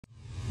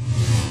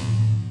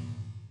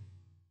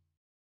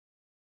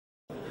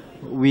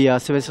we are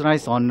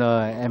specialized on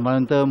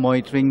environmental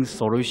monitoring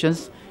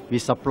solutions. We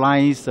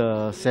supply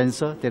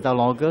sensor data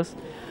loggers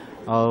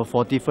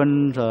for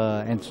different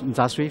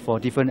industry, for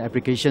different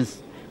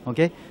applications.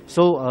 Okay,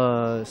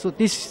 so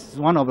this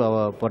one of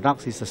our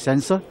products is a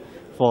sensor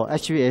for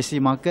HVAC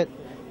market.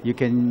 You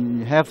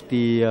can have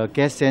the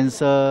gas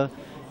sensor,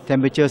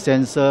 temperature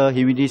sensor,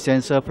 humidity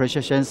sensor,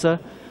 pressure sensor,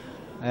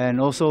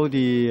 and also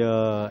the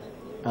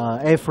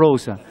air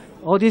flows.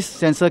 All these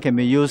sensors can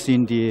be used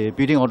in the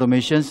building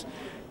automations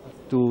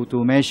to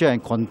measure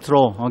and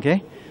control.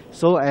 Okay,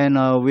 so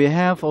and we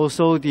have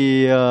also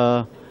the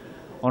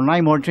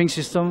online monitoring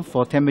system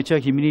for temperature,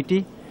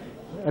 humidity.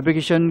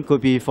 Application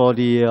could be for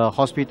the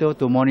hospital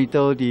to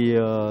monitor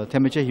the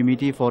temperature,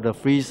 humidity for the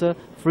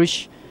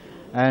fridge.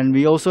 And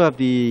we also have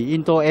the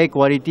indoor air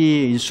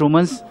quality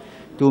instruments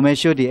to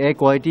measure the air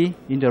quality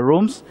in the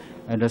rooms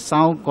and the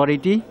sound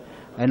quality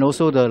and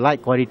also the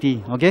light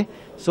quality. Okay,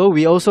 so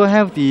we also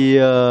have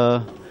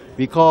the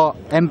we call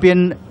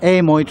ambient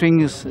air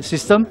monitoring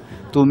system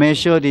to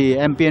measure the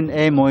ambient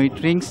air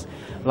monitorings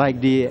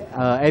like the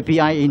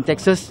API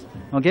indexes.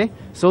 Okay,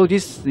 so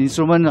this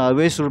instrument are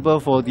very suitable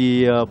for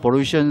the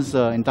pollution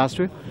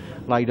industry,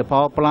 like the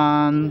power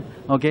plant.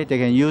 Okay, they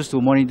can use to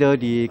monitor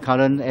the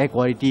current air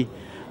quality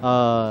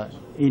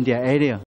in their area.